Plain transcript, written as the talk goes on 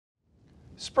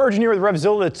Spurgeon here with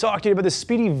RevZilla to talk to you about the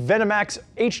Spidi Ventamax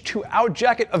H2Out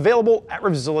Jacket available at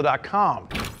RevZilla.com.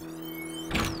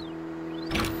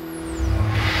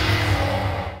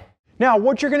 Now,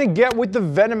 what you're going to get with the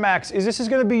Ventamax is this is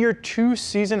going to be your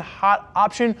 2-season hot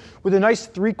option with a nice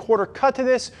 3/4 cut to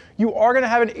this. You are going to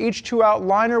have an H2Out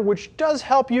liner, which does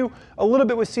help you a little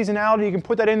bit with seasonality. You can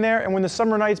put that in there, and when the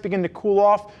summer nights begin to cool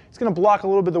off, it's going to block a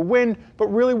little bit of the wind, but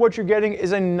really what you're getting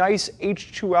is a nice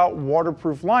H2Out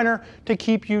waterproof liner to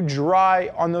keep you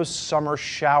dry on those summer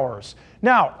showers.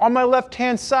 Now, on my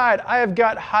left-hand side, I have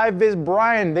got High-Vis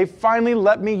Brian. They finally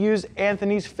let me use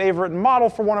Anthony's favorite model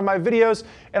for one of my videos,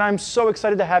 and I'm so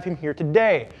excited to have him here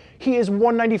today. He is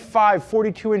 195,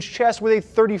 42-inch chest with a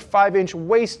 35-inch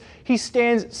waist. He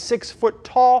stands 6 foot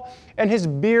tall, and his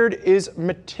beard is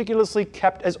meticulously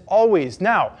kept as always.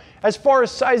 Now, as far as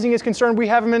sizing is concerned, we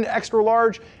have him in extra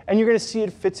large, and you're gonna see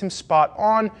it fits him spot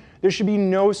on. There should be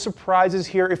no surprises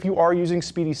here if you are using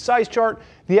Spidi's size chart.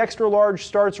 The extra large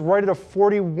starts right at a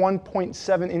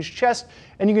 41.7-inch chest,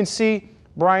 and you can see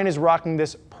Brian is rocking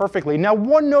this perfectly. Now,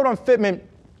 one note on fitment,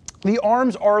 the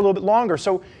arms are a little bit longer,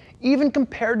 so even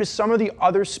compared to some of the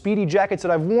other Spidi jackets that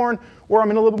I've worn, where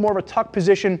I'm in a little bit more of a tuck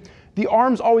position, the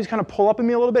arms always kind of pull up in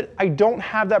me a little bit. I don't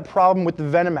have that problem with the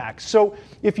Ventamax. So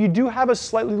if you do have a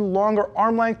slightly longer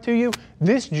arm length to you,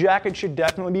 this jacket should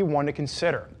definitely be one to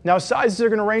consider. Now, sizes are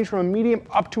going to range from a medium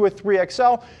up to a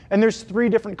 3XL, and there's 3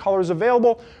 different colors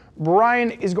available.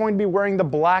 Brian is going to be wearing the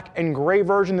black and gray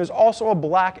version. There's also a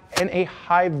black and a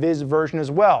high-vis version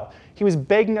as well. He was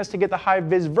begging us to get the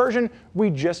high-vis version. We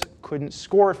just couldn't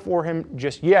score it for him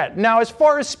just yet. Now, as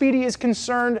far as Spidi is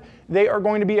concerned, they are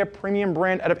going to be a premium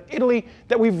brand out of Italy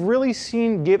that we've really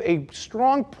seen give a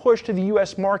strong push to the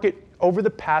US market over the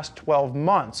past 12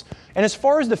 months. And as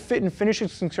far as the fit and finish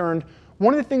is concerned,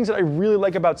 one of the things that I really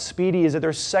like about Spidi is that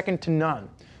they're second to none.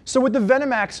 So with the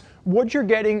Ventamax, what you're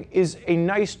getting is a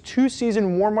nice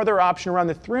 2-season warm weather option around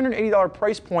the $380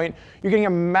 price point. You're getting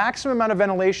a maximum amount of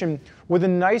ventilation with a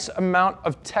nice amount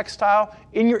of textile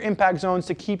in your impact zones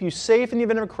to keep you safe in the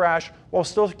event of a crash while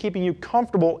still keeping you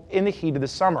comfortable in the heat of the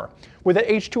summer. With an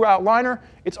H2Out liner,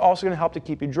 it's also going to help to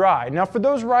keep you dry. Now, for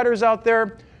those riders out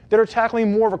there that are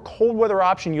tackling more of a cold weather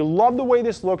option, you love the way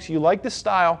this looks, you like the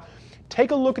style,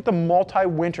 take a look at the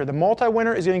multi-winter. The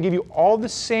multi-winter is going to give you all the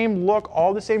same look,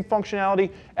 all the same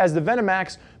functionality as the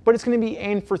Ventamax, but it's going to be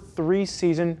aimed for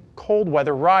 3-season cold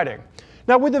weather riding.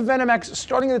 Now with the Ventamax,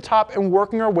 starting at the top and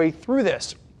working our way through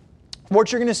this,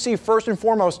 what you're going to see first and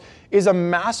foremost is a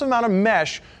massive amount of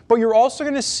mesh, but you're also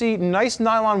going to see nice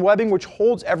nylon webbing which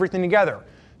holds everything together.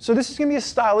 So this is going to be a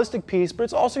stylistic piece, but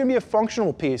it's also going to be a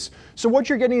functional piece. So what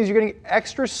you're getting is you're getting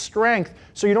extra strength,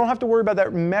 so you don't have to worry about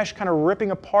that mesh kind of ripping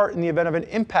apart in the event of an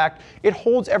impact. It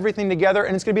holds everything together,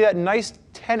 and it's going to be that nice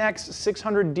 10X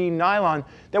 600D nylon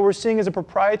that we're seeing as a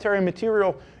proprietary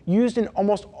material used in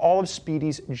almost all of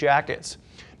Spidi's jackets.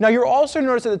 Now you'll also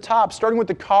notice at the top, starting with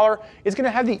the collar, it's going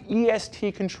to have the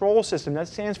EST control system. That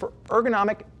stands for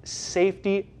Ergonomic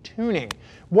Safety Tuning.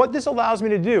 What this allows me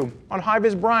to do on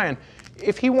High-Vis Brian,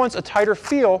 if he wants a tighter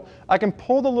feel, I can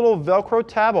pull the little Velcro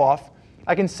tab off,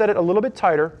 I can set it a little bit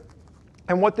tighter,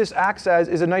 and what this acts as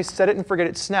is a nice set it and forget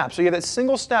it snap. So you have that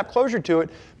single snap closure to it,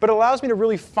 but it allows me to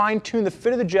really fine tune the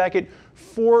fit of the jacket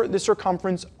for the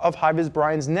circumference of High-Vis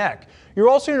Brian's neck. You're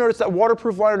also going to notice that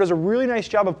waterproof liner does a really nice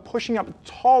job of pushing up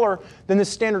taller than the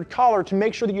standard collar to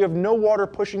make sure that you have no water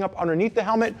pushing up underneath the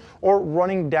helmet or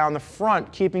running down the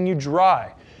front, keeping you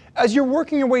dry. As you're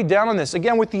working your way down on this,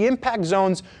 again with the impact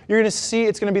zones, you're going to see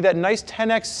it's going to be that nice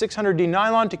 10X 600D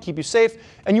nylon to keep you safe,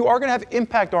 and you are going to have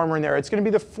impact armor in there. It's going to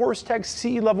be the ForceTech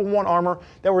CE Level 1 armor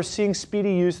that we're seeing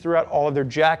Spidi use throughout all of their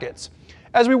jackets.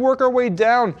 As we work our way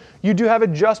down, you do have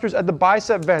adjusters at the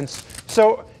bicep vents.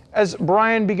 So as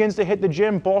Brian begins to hit the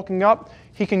gym, bulking up,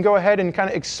 he can go ahead and kind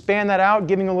of expand that out,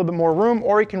 giving a little bit more room,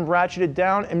 or he can ratchet it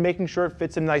down and making sure it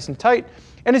fits him nice and tight.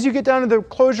 And as you get down to the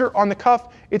closure on the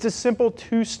cuff, it's a simple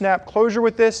 2-snap closure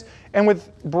with this. And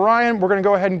with Brian, we're going to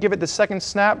go ahead and give it the second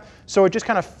snap so it just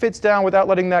kind of fits down without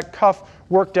letting that cuff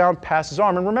work down past his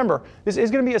arm. And remember, this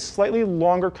is going to be a slightly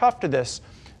longer cuff to this.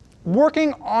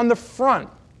 Working on the front,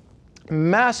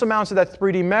 mass amounts of that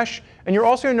 3D mesh, and you're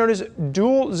also going to notice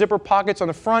dual zipper pockets on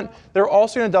the front. They're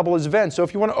also going to double as vents. So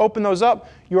if you want to open those up,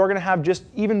 you are going to have just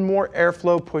even more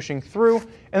airflow pushing through.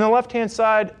 And the left-hand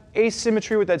side,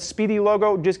 asymmetry with that Spidi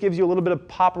logo just gives you a little bit of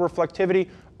pop of reflectivity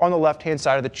on the left-hand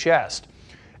side of the chest.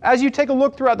 As you take a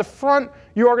look throughout the front,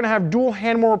 you are going to have dual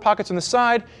hand warmer pockets on the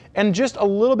side and just a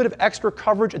little bit of extra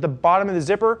coverage at the bottom of the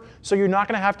zipper, so you're not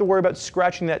going to have to worry about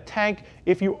scratching that tank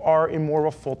if you are in more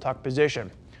of a full tuck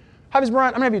position. High-Vis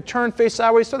Brian, I'm going to have you turn face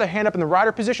sideways, throw the hand up in the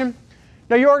rider position.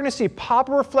 Now you are going to see pop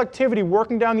reflectivity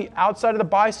working down the outside of the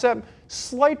bicep,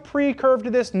 slight pre-curve to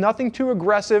this, nothing too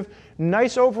aggressive,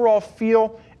 nice overall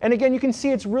feel. And again, you can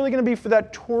see it's really going to be for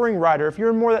that touring rider. If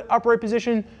you're in more of that upright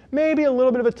position, maybe a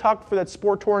little bit of a tuck for that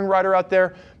sport touring rider out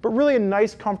there, but really a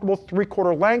nice, comfortable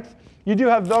 3/4 length. You do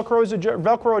have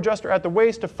Velcro adjuster at the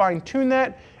waist to fine tune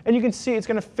that, and you can see it's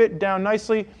going to fit down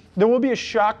nicely. There will be a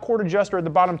shock cord adjuster at the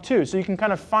bottom too, so you can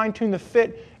kind of fine tune the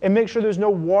fit and make sure there's no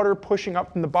water pushing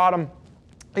up from the bottom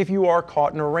if you are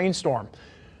caught in a rainstorm.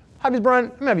 Hi, Brian. I'm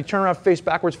going to have you turn around face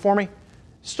backwards for me.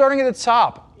 Starting at the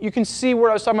top, you can see what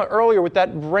I was talking about earlier with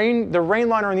that the rain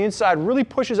liner on the inside really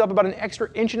pushes up about an extra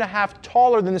 1.5 inches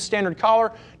taller than the standard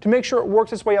collar to make sure it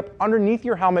works its way up underneath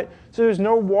your helmet so there's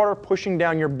no water pushing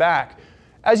down your back.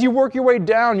 As you work your way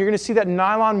down, you're going to see that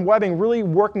nylon webbing really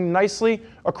working nicely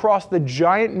across the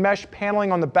giant mesh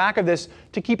paneling on the back of this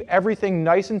to keep everything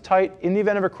nice and tight in the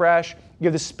event of a crash. You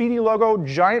have the Spidi logo,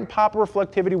 giant pop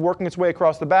reflectivity working its way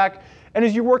across the back. And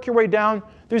as you work your way down,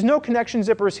 there's no connection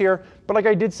zippers here, but like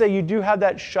I did say, you do have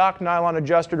that shock nylon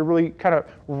adjuster to really kind of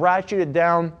ratchet it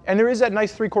down. And there is that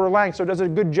nice 3/4 length, so it does a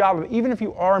good job of, even if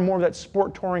you are in more of that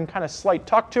sport touring kind of slight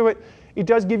tuck to it, it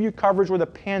does give you coverage where the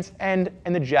pants end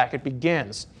and the jacket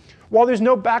begins. While there's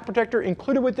no back protector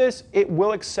included with this, it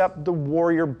will accept the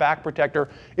Warrior back protector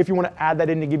if you want to add that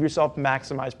in to give yourself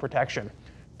maximized protection.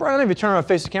 Brian, have you turn around and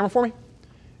face the camera for me?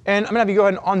 And I'm going to have you go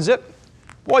ahead and unzip.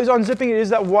 While he's unzipping, it is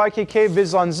that YKK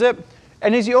Viz unzip.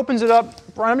 And as he opens it up,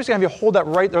 Brian, I'm just going to have you hold that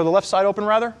right, or the left side open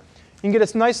rather. You can get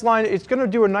this nice line. It's going to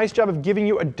do a nice job of giving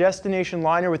you a destination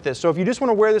liner with this. So if you just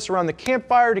want to wear this around the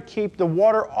campfire to keep the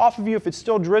water off of you if it's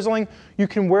still drizzling, you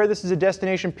can wear this as a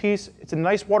destination piece. It's a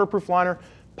nice waterproof liner.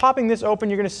 Popping this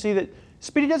open, you're going to see that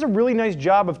Spidi does a really nice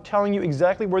job of telling you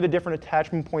exactly where the different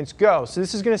attachment points go. So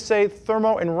this is going to say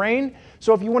thermo and rain.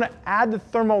 So if you want to add the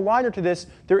thermo liner to this,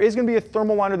 there is going to be a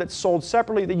thermal liner that's sold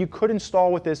separately that you could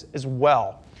install with this as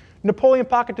well. Napoleon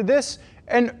pocket to this.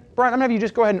 And Brian, I'm going to have you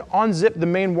just go ahead and unzip the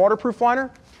main waterproof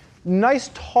liner. Nice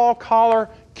tall collar,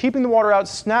 keeping the water out,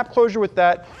 snap closure with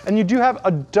that. And you do have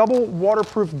a double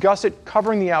waterproof gusset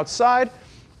covering the outside.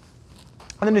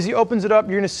 And then as he opens it up,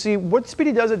 you're going to see what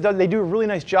Spidi does. They do a really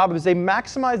nice job of is they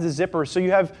maximize the zipper. So you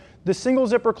have the single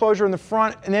zipper closure in the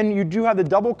front, and then you do have the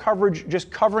double coverage just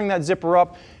covering that zipper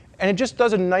up. And it just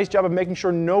does a nice job of making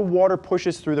sure no water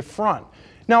pushes through the front.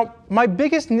 Now, my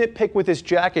biggest nitpick with this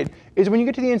jacket is when you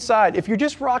get to the inside, if you're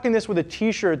just rocking this with a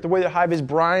t-shirt the way that High-Vis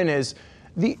Brian is,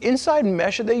 the inside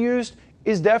mesh that they used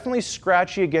is definitely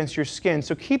scratchy against your skin.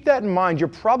 So keep that in mind. You're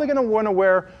probably going to want to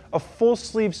wear a full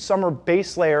sleeve summer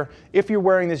base layer if you're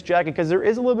wearing this jacket, because there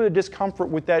is a little bit of discomfort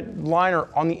with that liner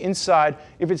on the inside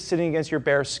if it's sitting against your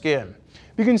bare skin.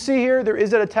 You can see here there is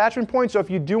that attachment point, so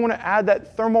if you do want to add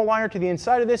that thermal liner to the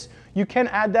inside of this, you can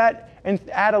add that and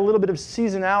add a little bit of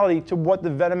seasonality to what the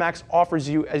Ventamax offers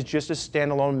you as just a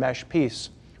standalone mesh piece.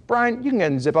 Brian, you can go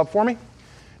ahead and zip up for me.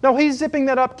 Now he's zipping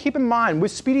that up. Keep in mind,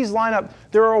 with Spidi's lineup,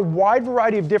 there are a wide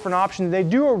variety of different options. They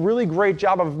do a really great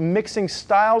job of mixing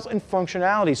styles and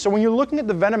functionality. So when you're looking at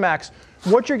the Ventamax,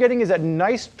 what you're getting is that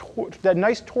nice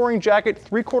touring jacket,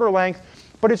 3/4 length,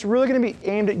 but it's really going to be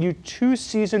aimed at you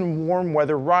two-season warm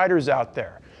weather riders out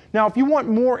there. Now, if you want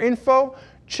more info,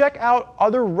 check out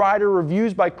other rider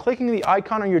reviews by clicking the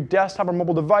icon on your desktop or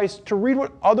mobile device to read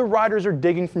what other riders are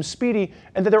digging from Spidi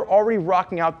and that they're already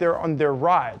rocking out there on their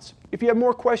rides. If you have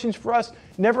more questions for us,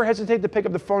 never hesitate to pick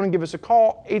up the phone and give us a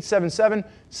call,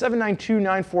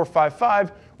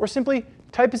 877-792-9455, or simply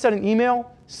type us out an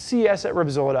email,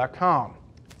 cs@RevZilla.com.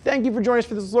 Thank you for joining us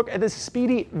for this look at the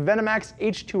Spidi Ventamax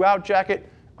H2Out Jacket.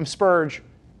 I'm Spurge.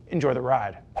 Enjoy the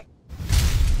ride.